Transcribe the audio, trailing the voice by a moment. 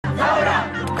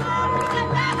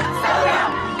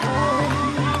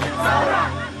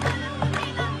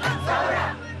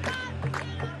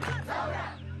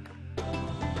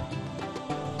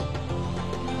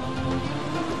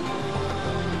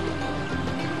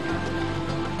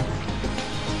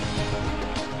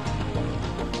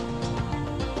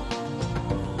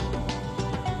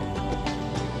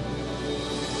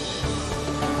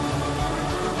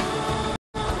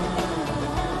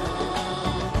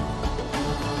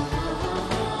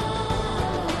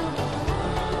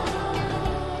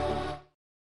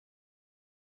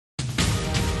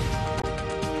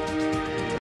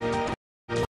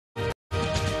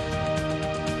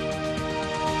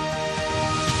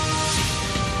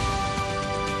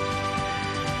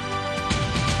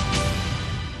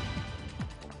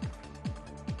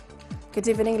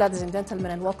Good evening, ladies and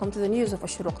gentlemen, and welcome to the news of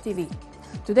Ashorooq Tv.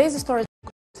 Today's story: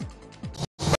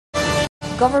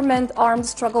 government armed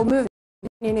struggle movement,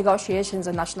 new negotiations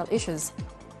and national issues.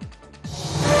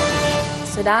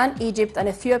 Sudan, Egypt, and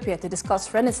Ethiopia to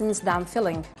discuss Renaissance Dam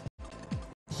filling.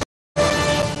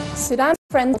 Sudan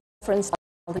Friends Conference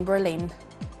held in Berlin.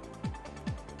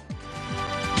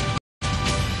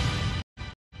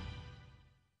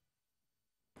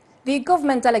 The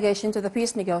government delegation to the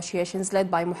peace negotiations led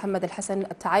by Mohammed al-Hassan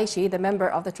al-Taaishi, the member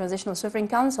of the Transitional Sovereign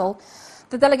Council,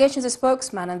 the delegation's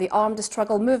spokesman and the armed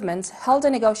struggle movement held a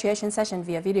negotiation session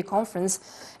via video conference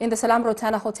in the Salam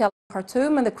Rotana Hotel in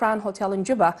Khartoum and the Crown Hotel in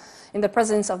Juba in the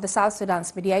presence of the South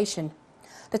Sudan's mediation.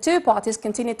 The two parties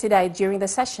continued today during the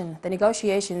session the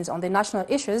negotiations on the national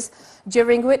issues,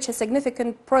 during which a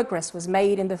significant progress was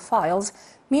made in the files.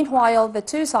 Meanwhile, the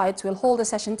two sides will hold a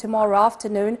session tomorrow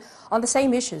afternoon on the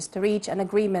same issues to reach an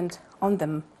agreement on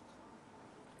them.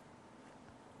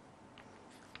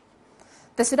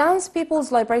 The Sudan's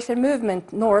People's Liberation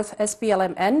Movement North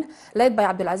SPLMN, led by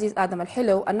Abdulaziz Adam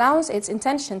al-Hilo, announced its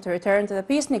intention to return to the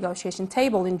peace negotiation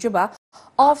table in Juba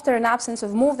after an absence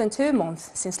of more than 2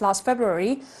 months since last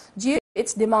February, due to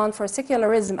its demand for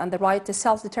secularism and the right to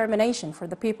self-determination for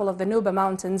the people of the Nuba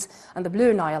Mountains and the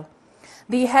Blue Nile.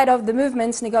 The head of the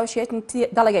movement's negotiating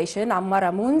delegation, Ammar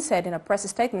Amoun, said in a press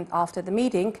statement after the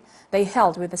meeting they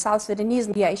held with the South Sudanese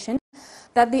mediation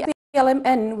that the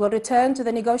SPLMN will return to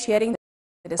the negotiating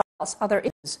to discuss other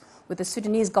issues with the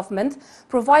Sudanese government,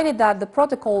 provided that the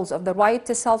protocols of the right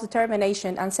to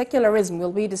self-determination and secularism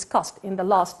will be discussed in the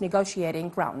last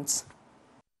negotiating rounds.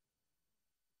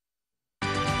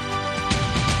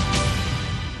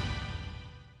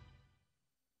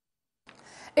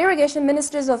 Irrigation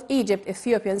ministers of Egypt,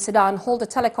 Ethiopia and Sudan hold a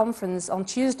teleconference on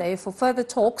Tuesday for further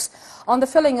talks on the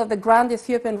filling of the Grand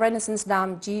Ethiopian Renaissance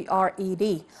Dam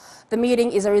GRED. The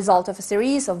meeting is a result of a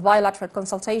series of bilateral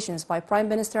consultations by Prime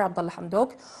Minister Abdullah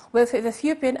Hamdok with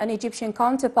Ethiopian and Egyptian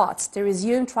counterparts to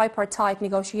resume tripartite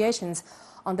negotiations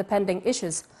on the pending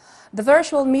issues. The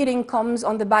virtual meeting comes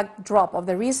on the backdrop of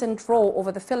the recent row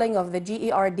over the filling of the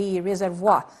GERD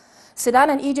reservoir. Sudan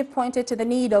and Egypt pointed to the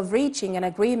need of reaching an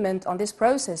agreement on this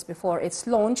process before its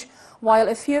launch, while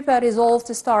Ethiopia resolved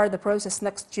to start the process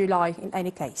next July in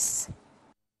any case.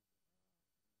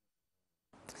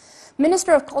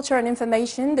 Minister of Culture and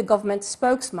Information, the government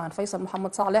spokesman Faisal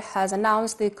Mohammed Saleh, has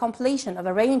announced the completion of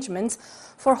arrangements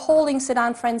for holding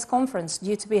Sudan Friends Conference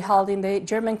due to be held in the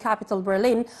German capital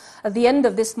Berlin at the end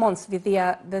of this month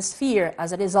via the sphere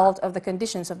as a result of the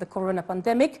conditions of the corona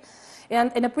pandemic.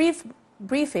 And in a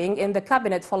briefing in the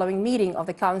cabinet following meeting of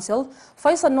the council,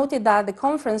 Faisal noted that the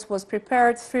conference was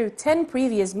prepared through 10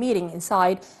 previous meetings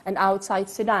inside and outside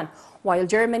Sudan, while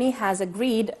Germany has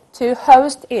agreed to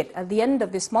host it at the end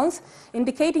of this month,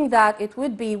 indicating that it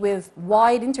would be with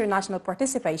wide international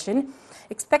participation,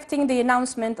 expecting the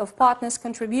announcement of partners'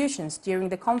 contributions during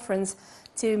the conference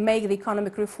to make the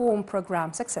economic reform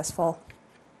program successful.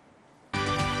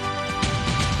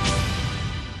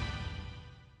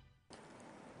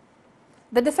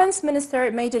 The Defense Minister,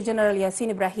 Major General Yassin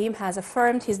Ibrahim, has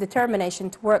affirmed his determination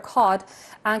to work hard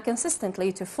and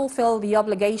consistently to fulfill the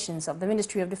obligations of the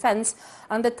Ministry of Defense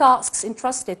and the tasks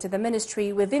entrusted to the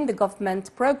ministry within the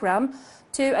government program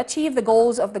to achieve the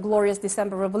goals of the glorious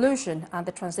December Revolution and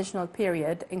the transitional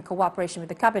period in cooperation with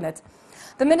the Cabinet.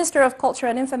 The Minister of Culture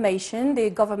and Information, the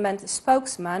government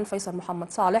spokesman Faisal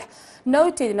Mohammed Saleh,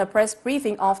 noted in a press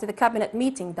briefing after the Cabinet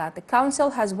meeting that the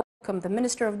Council has welcomed the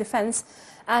Minister of Defense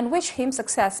and wish him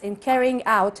success in carrying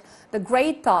out the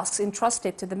great tasks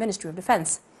entrusted to the Ministry of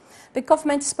Defense. The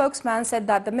government spokesman said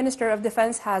that the Minister of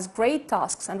Defense has great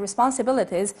tasks and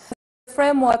responsibilities in the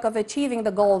framework of achieving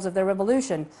the goals of the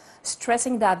revolution,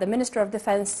 stressing that the Minister of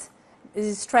Defense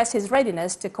stressed his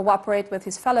readiness to cooperate with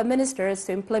his fellow ministers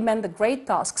to implement the great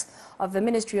tasks of the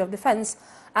Ministry of Defense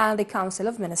and the Council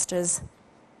of Ministers.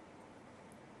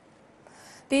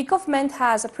 The government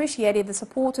has appreciated the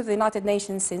support of the United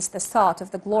Nations since the start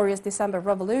of the glorious December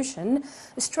Revolution,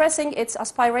 stressing its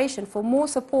aspiration for more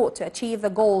support to achieve the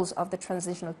goals of the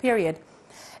transitional period.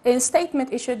 In a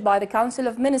statement issued by the Council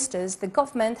of Ministers, the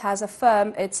government has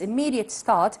affirmed its immediate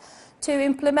start to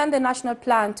implement the national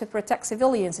plan to protect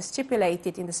civilians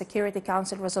stipulated in the Security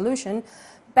Council resolution,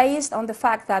 based on the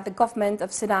fact that the government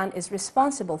of Sudan is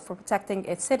responsible for protecting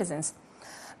its citizens.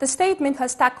 The statement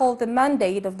has tackled the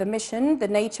mandate of the mission, the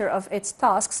nature of its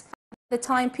tasks, and the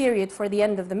time period for the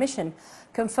end of the mission,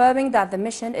 confirming that the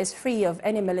mission is free of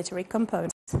any military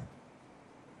components.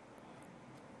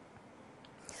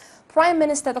 Prime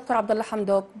Minister Dr. Abdullah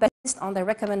Hamdok based on the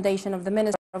recommendation of the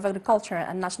Minister of Agriculture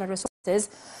and National Resources,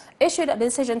 issued a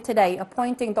decision today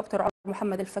appointing Dr.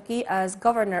 Mohammed Al-Faqih as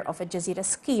governor of a Jazeera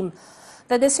scheme.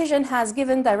 The decision has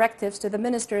given directives to the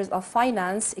Ministers of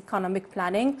Finance, Economic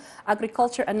Planning,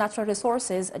 Agriculture and Natural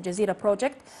Resources, a Jazeera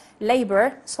project,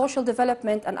 Labour, Social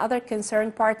Development and other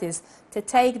concerned parties to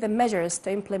take the measures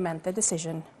to implement the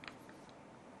decision.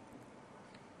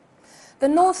 The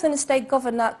Northern State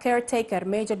Governor caretaker,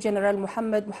 Major General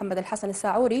Mohammed Al-Hassan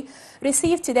Al-Saouri,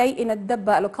 received today in a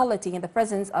Dabba locality in the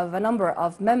presence of a number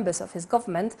of members of his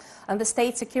government and the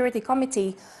State Security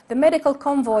Committee, the medical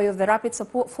convoy of the Rapid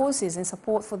Support Forces in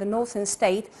support for the Northern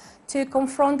State to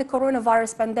confront the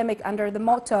coronavirus pandemic under the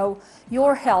motto,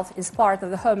 "Your health is part of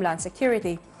the Homeland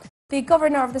Security." The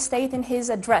Governor of the state, in his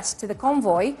address to the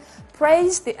convoy,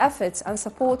 praised the efforts and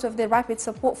support of the Rapid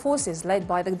Support Forces led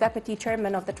by the Deputy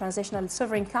Chairman of the Transitional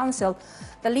Sovereign Council,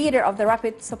 the leader of the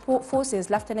Rapid Support Forces,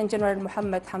 Lieutenant General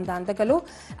Mohammed Hamdan Dagalo,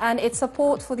 and its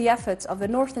support for the efforts of the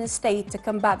Northern State to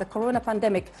combat the corona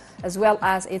pandemic, as well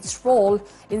as its role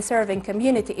in serving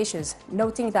community issues,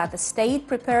 noting that the state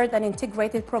prepared an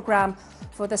integrated program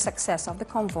for the success of the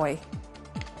convoy.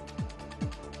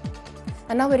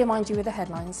 And now we remind you with the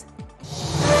headlines.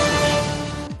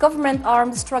 Government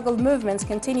armed struggle movements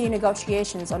continue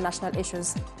negotiations on national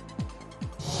issues.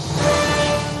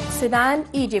 Sudan,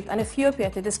 Egypt and Ethiopia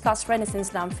to discuss Renaissance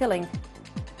dam filling.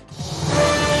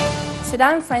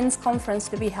 Sudan Friends Conference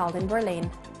to be held in Berlin.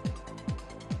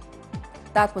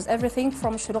 That was everything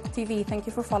from Ashorooq TV. Thank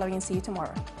you for following and see you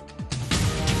tomorrow.